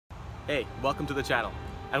Hey, welcome to the channel,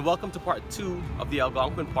 and welcome to part 2 of the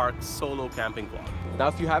Algonquin Park solo camping vlog. Now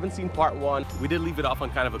if you haven't seen part 1, we did leave it off on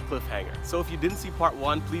kind of a cliffhanger. So if you didn't see part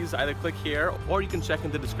 1, please either click here or you can check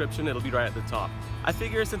in the description, it'll be right at the top. I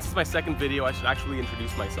figure since it's my second video, I should actually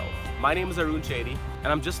introduce myself. My name is Arun Chady,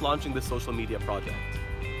 and I'm just launching this social media project.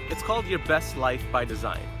 It's called Your Best Life by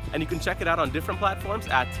Design, and you can check it out on different platforms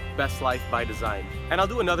at Best Life by Design. And I'll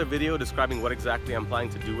do another video describing what exactly I'm planning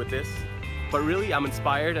to do with this. But really, I'm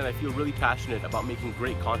inspired and I feel really passionate about making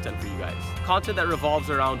great content for you guys. Content that revolves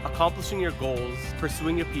around accomplishing your goals,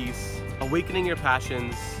 pursuing your peace, awakening your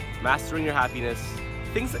passions, mastering your happiness,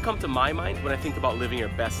 things that come to my mind when I think about living your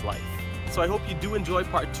best life. So I hope you do enjoy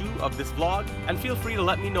part 2 of this vlog, and feel free to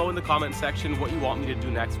let me know in the comment section what you want me to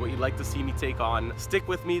do next, what you'd like to see me take on. Stick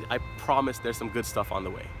with me, I promise there's some good stuff on the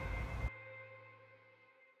way.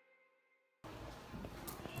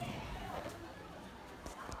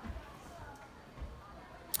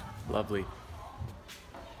 Lovely.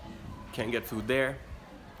 Can't get food there.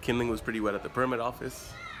 Kindling was pretty wet at the permit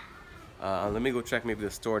office. Let me go check maybe the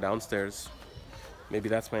store downstairs. Maybe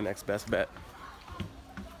that's my next best bet.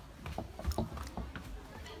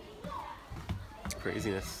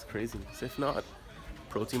 Craziness, craziness. If not,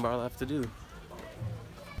 protein bar I'll have to do.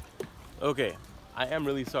 Okay, I am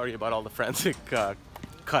really sorry about all the frantic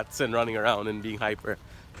cuts and running around and being hyper.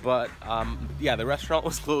 But yeah, the restaurant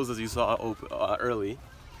was closed as you saw early.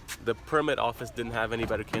 The permit office didn't have any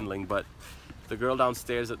better kindling, but the girl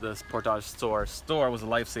downstairs at the Portage store was a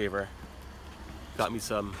lifesaver. Got me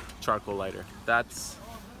some charcoal lighter. That's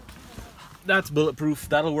bulletproof.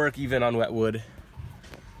 That'll work even on wet wood.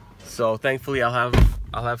 So thankfully I'll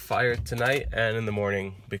have fire tonight and in the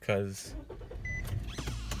morning, because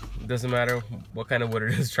it doesn't matter what kind of wood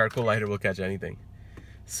it is, charcoal lighter will catch anything.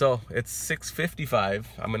 So it's 6:55.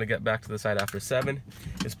 I'm gonna get back to the site after 7.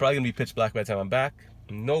 It's probably gonna be pitch black by the time I'm back.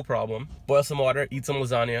 No problem. Boil some water, eat some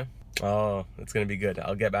lasagna. Oh, it's gonna be good.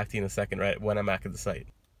 I'll get back to you in a second, right when I'm back at the site.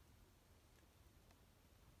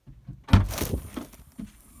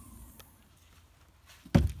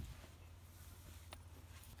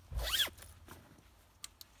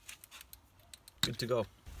 Good to go.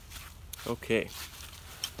 Okay.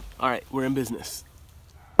 All right, we're in business.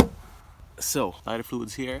 So, lighter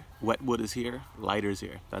fluid's here, wet wood is here, lighter's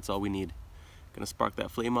here. That's all we need. Gonna spark that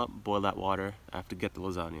flame up, boil that water. I have to get the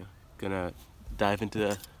lasagna. Gonna dive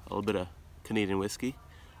into a little bit of Canadian whiskey.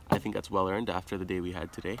 I think that's well earned after the day we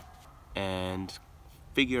had today. And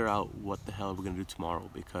figure out what the hell we're gonna do tomorrow,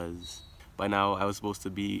 because by now I was supposed to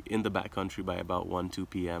be in the backcountry by about 1-2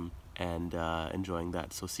 p.m. and enjoying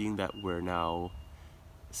that. So seeing that we're now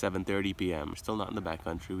 7:30 p.m. We're still not in the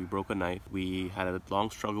backcountry. We broke a knife. We had a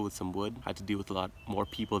long struggle with some wood. Had to deal with a lot more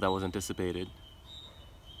people than was anticipated.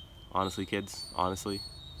 Honestly, kids, honestly,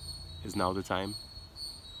 is now the time?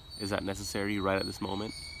 Is that necessary right at this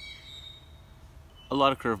moment? A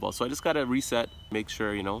lot of curveballs. So I just gotta reset, make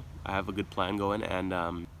sure, you know, I have a good plan going,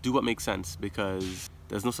 and do what makes sense, because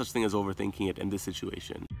there's no such thing as overthinking it in this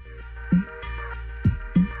situation.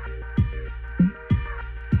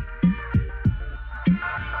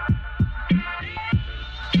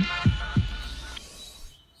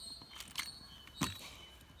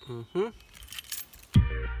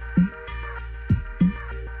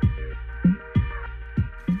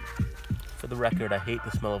 For the record, I hate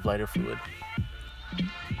the smell of lighter fluid.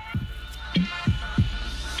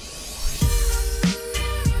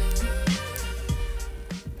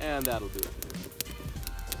 And that'll do it.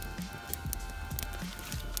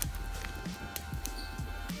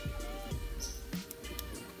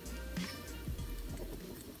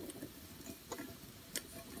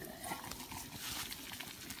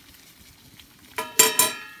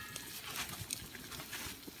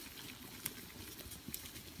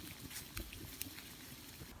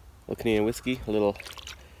 Canadian whiskey, a little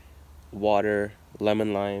water,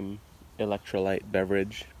 lemon lime, electrolyte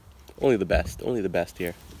beverage. Only the best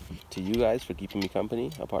here. To you guys for keeping me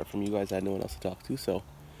company. Apart from you guys, I had no one else to talk to, so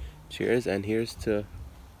cheers, and here's to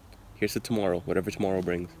tomorrow, whatever tomorrow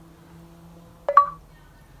brings.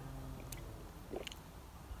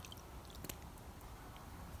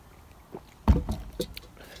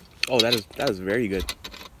 Oh, that is very good.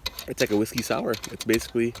 It's like a whiskey sour. It's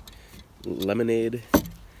basically lemonade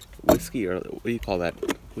whiskey, or what do you call that?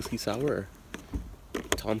 Whiskey sour? Or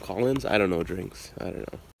Tom Collins? I don't know drinks. I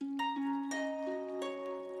don't know.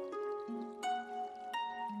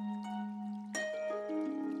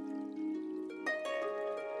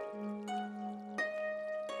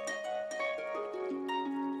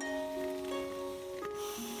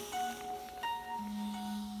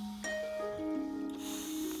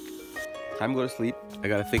 Time to go to sleep. I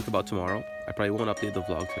gotta think about tomorrow. I probably won't update the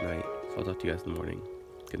vlog tonight. So I'll talk to you guys in the morning.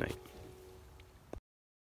 Good night.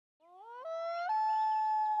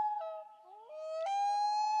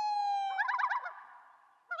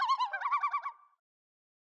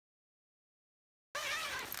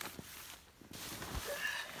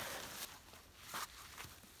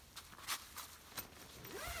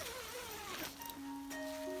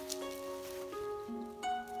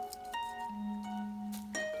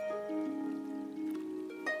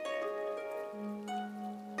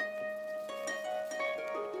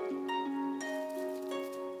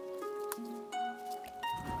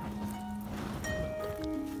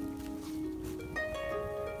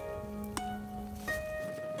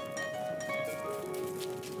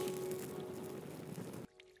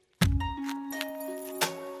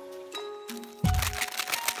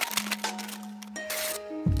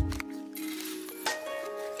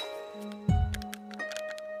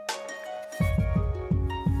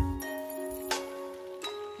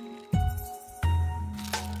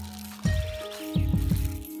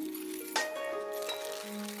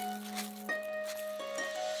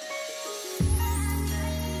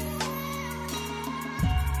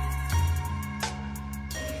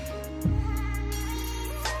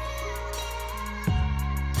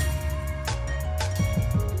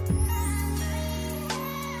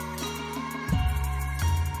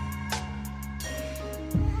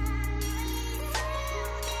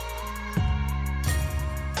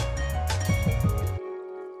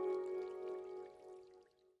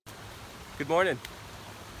 Good morning.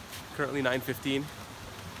 Currently 9:15.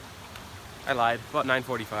 I lied, about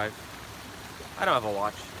 9:45. I don't have a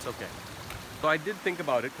watch, it's okay. So I did think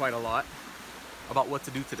about it quite a lot, about what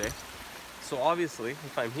to do today. So obviously,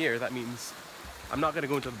 if I'm here, that means I'm not gonna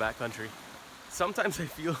go into the backcountry. Sometimes I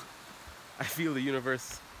feel the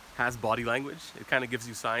universe has body language. It kind of gives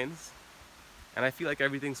you signs. And I feel like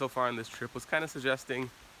everything so far on this trip was kind of suggesting,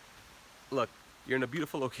 look, you're in a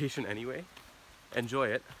beautiful location anyway. Enjoy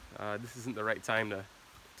it. This isn't the right time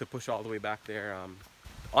to push all the way back there.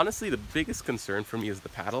 Honestly, the biggest concern for me is the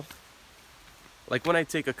paddle. Like when I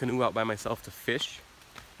take a canoe out by myself to fish,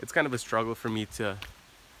 it's kind of a struggle for me to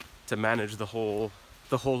manage the whole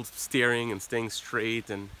steering and staying straight,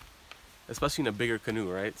 and especially in a bigger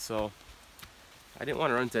canoe, right? So I didn't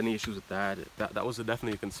want to run into any issues with that. That was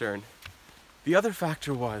definitely a concern. The other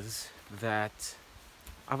factor was that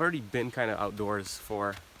I've already been kind of outdoors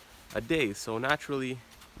for a day, so naturally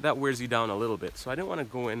that wears you down a little bit. So I didn't want to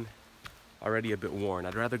go in already a bit worn.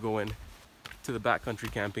 I'd rather go in to the backcountry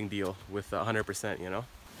camping deal with 100%, you know?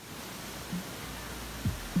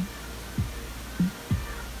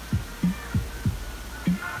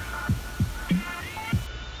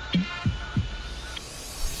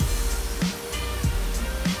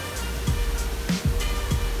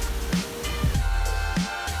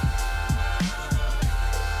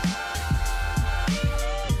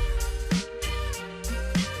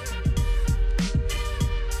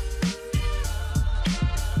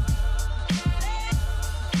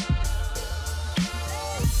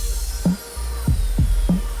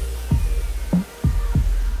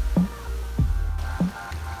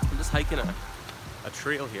 Hiking a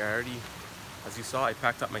trail here. I already, as you saw, I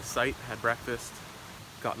packed up my sight, had breakfast,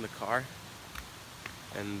 got in the car,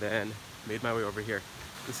 and then made my way over here.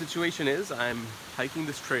 The situation is I'm hiking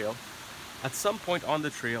this trail. At some point on the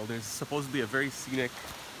trail, there's supposedly a very scenic,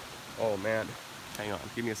 oh man, hang on,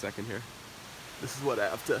 give me a second here. This is what I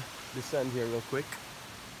have to descend here real quick.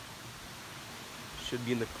 Should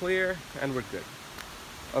be in the clear, and we're good.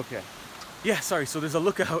 Okay. Yeah, sorry, so there's a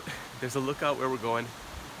lookout. There's a lookout where we're going.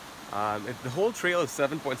 The whole trail is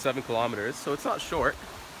 7.7 kilometers, so it's not short,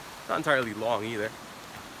 not entirely long either.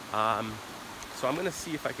 So I'm gonna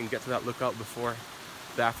see if I can get to that lookout before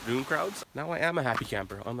the afternoon crowds. Now I am a happy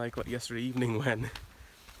camper, unlike what yesterday evening when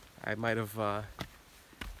I might have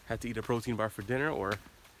had to eat a protein bar for dinner or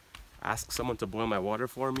ask someone to boil my water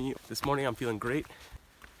for me. This morning I'm feeling great.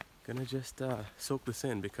 Gonna just soak this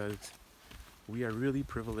in because we are really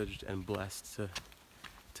privileged and blessed to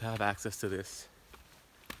have access to this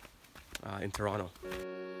in Toronto.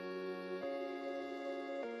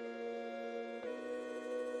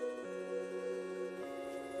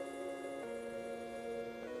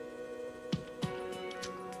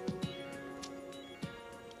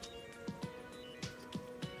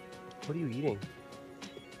 What are you eating?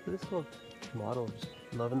 Look at this little model just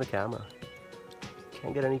loving the camera.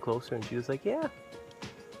 Can't get any closer, and she was like, yeah,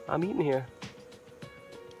 I'm eating here.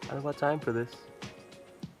 I don't got time for this.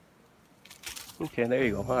 Okay, there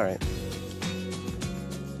you go. All right.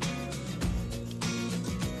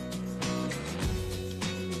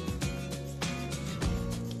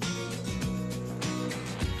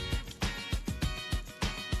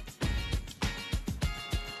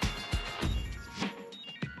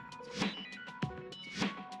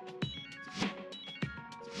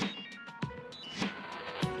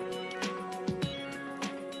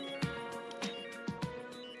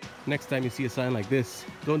 Next time you see a sign like this,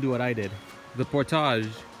 don't do what I did. The portage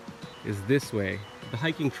is this way. The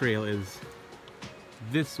hiking trail is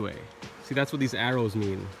this way. See, that's what these arrows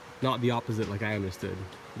mean, not the opposite like I understood.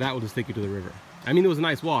 That will just take you to the river. I mean, it was a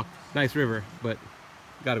nice walk, nice river, but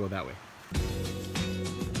gotta go that way.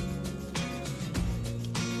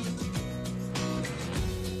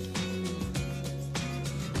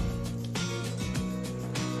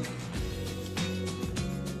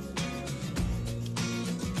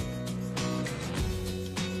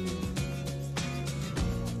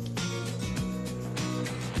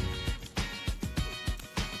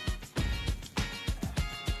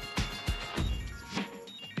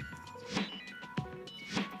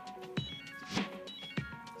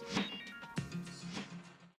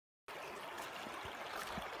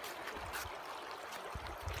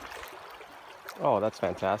 Oh, that's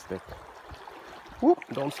fantastic. Whoop,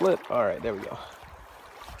 don't slip. All right, there we go.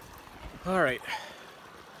 All right.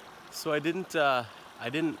 So I didn't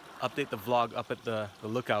update the vlog up at the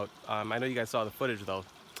lookout. I know you guys saw the footage though.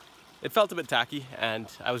 It felt a bit tacky and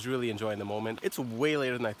I was really enjoying the moment. It's way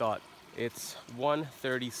later than I thought. It's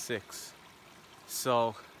 1:36.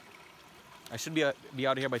 So I should be out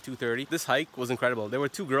of here by 2:30. This hike was incredible. There were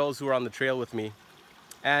two girls who were on the trail with me.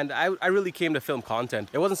 And I really came to film content.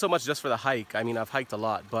 It wasn't so much just for the hike. I mean, I've hiked a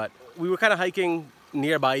lot, but we were kind of hiking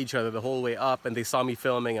nearby each other the whole way up, and they saw me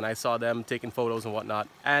filming and I saw them taking photos and whatnot.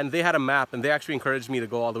 And they had a map and they actually encouraged me to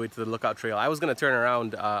go all the way to the lookout trail. I was gonna turn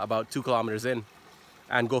around about 2 kilometers in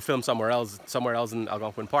and go film somewhere else in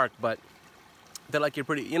Algonquin Park, but they're like, you're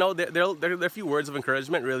pretty, you know, their few words of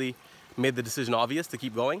encouragement really made the decision obvious to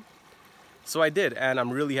keep going. So I did, and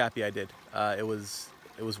I'm really happy I did. It was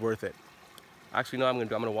worth it. Actually, no, I'm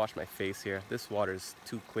gonna wash my face here. This water is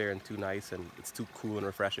too clear and too nice, and it's too cool and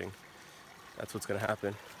refreshing. That's what's gonna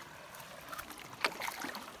happen.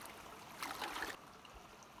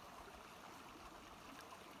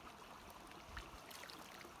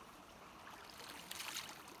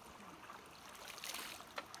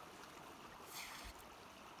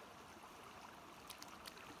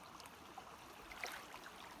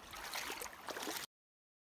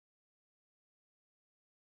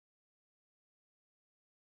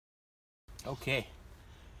 Okay,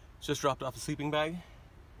 just dropped off a sleeping bag.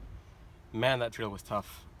 Man, that trail was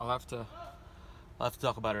tough. I'll have to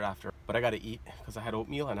talk about it after. But I gotta eat because I had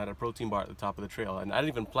oatmeal and I had a protein bar at the top of the trail, and I didn't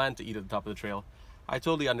even plan to eat at the top of the trail. I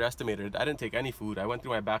totally underestimated it. I didn't take any food. I went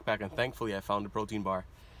through my backpack and thankfully I found a protein bar.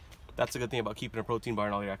 That's a good thing about keeping a protein bar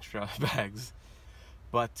in all your extra bags.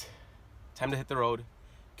 But time to hit the road,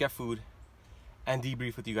 get food, and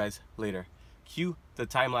debrief with you guys later. Cue the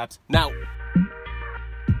time lapse now.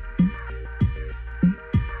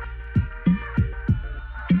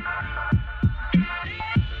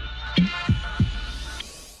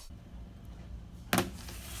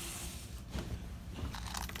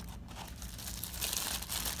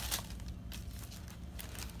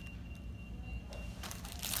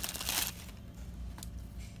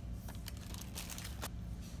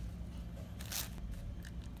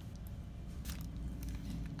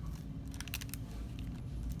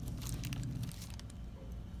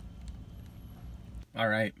 All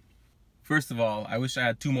right. First of all, I wish I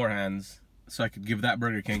had 2 more hands so I could give that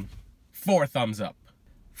Burger King 4 thumbs up.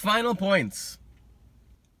 Final points.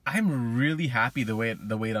 I'm really happy the way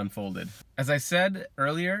it unfolded. As I said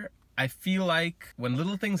earlier, I feel like when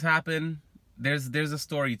little things happen, there's a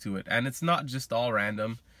story to it, and it's not just all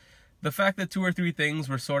random. The fact that 2 or 3 things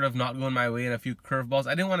were sort of not going my way and a few curveballs,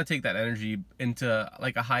 I didn't want to take that energy into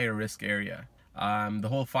like a higher risk area. The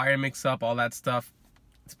whole fire mix up, all that stuff,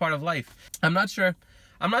 it's part of life. I'm not sure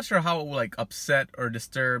how like upset or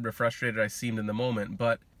disturbed or frustrated I seemed in the moment,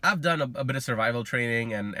 but I've done a bit of survival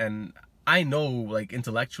training, and I know, like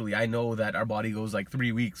intellectually, I know that our body goes like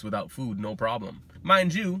 3 weeks without food, no problem.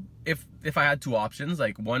 Mind you, if I had 2 options,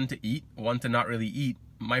 like one to eat, one to not really eat,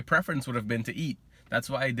 my preference would have been to eat. That's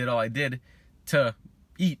why I did all I did to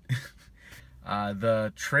eat.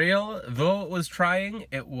 The trail, though it was trying,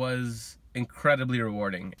 it was incredibly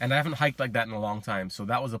rewarding, and I haven't hiked like that in a long time, so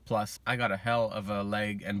that was a plus. I got a hell of a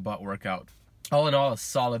leg and butt workout. All in all, a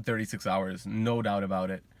solid 36 hours, no doubt about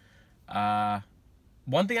it.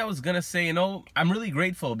 One thing I was gonna say, you know, I'm really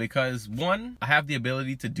grateful because 1, I have the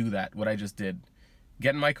ability to do that, what I just did.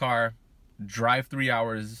 Get in my car, drive 3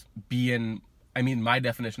 hours, be in I mean my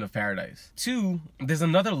definition of paradise. 2, there's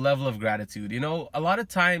another level of gratitude. You know, a lot of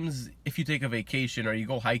times if you take a vacation or you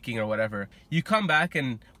go hiking or whatever, you come back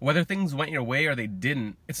and whether things went your way or they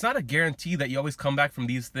didn't, it's not a guarantee that you always come back from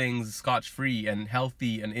these things scotch-free and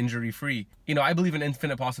healthy and injury-free. You know, I believe in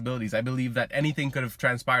infinite possibilities. I believe that anything could have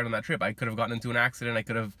transpired on that trip. I could have gotten into an accident. I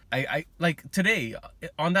could have, like today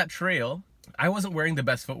on that trail, I wasn't wearing the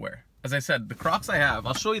best footwear. As I said, the Crocs I have,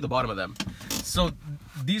 I'll show you the bottom of them. So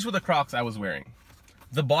these were the Crocs I was wearing.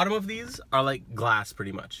 The bottom of these are like glass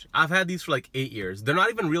pretty much. I've had these for like 8 years. They're not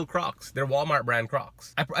even real Crocs. They're Walmart brand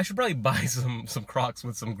Crocs. I should probably buy some Crocs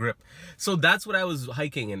with some grip. So that's what I was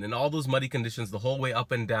hiking in all those muddy conditions the whole way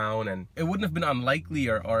up and down. And it wouldn't have been unlikely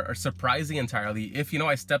or surprising entirely if, you know,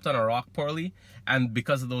 I stepped on a rock poorly and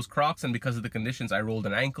because of those Crocs and because of the conditions, I rolled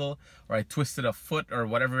an ankle or I twisted a foot or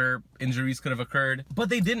whatever injuries could have occurred. But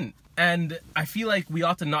they didn't. And I feel like we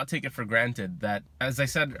ought to not take it for granted that, as I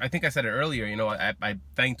said, I think I said it earlier, you know, I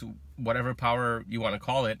thanked whatever power you want to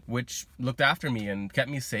call it, which looked after me and kept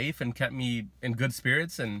me safe and kept me in good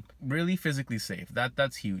spirits and really physically safe.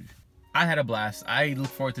 That's huge. I had a blast. I look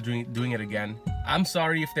forward to doing it again. I'm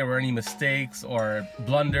sorry if there were any mistakes or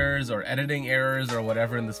blunders or editing errors or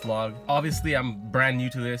whatever in this vlog. Obviously, I'm brand new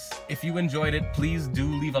to this. If you enjoyed it, please do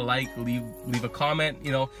leave a like, leave a comment.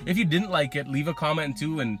 You know, if you didn't like it, leave a comment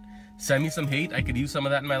too and send me some hate. I could use some of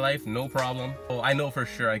that in my life, no problem. Well, I know for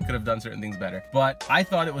sure I could have done certain things better, but I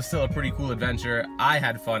thought it was still a pretty cool adventure. I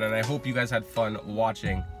had fun, and I hope you guys had fun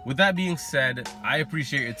watching. With that being said, I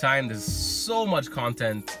appreciate your time. There's so much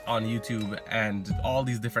content on YouTube and all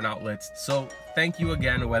these different outlets. So thank you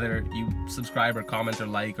again, whether you subscribe or comment or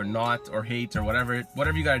like or not or hate or whatever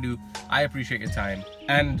you gotta do. I appreciate your time.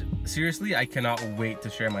 And seriously, I cannot wait to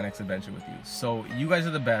share my next adventure with you. So you guys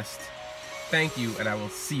are the best. Thank you, and I will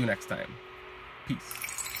see you next time. Peace.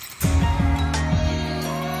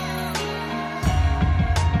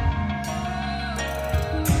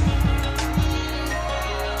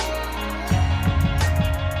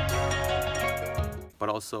 But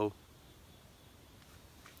also,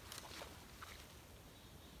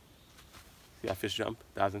 see that fish jump?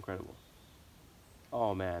 That was incredible.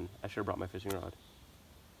 Oh man, I should have brought my fishing rod.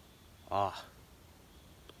 Ah,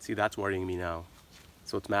 see, that's worrying me now.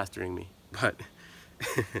 So it's mastering me. But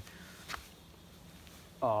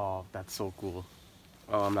oh, that's so cool.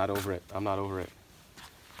 Oh, I'm not over it. I'm not over it.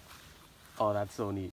 Oh, that's so neat.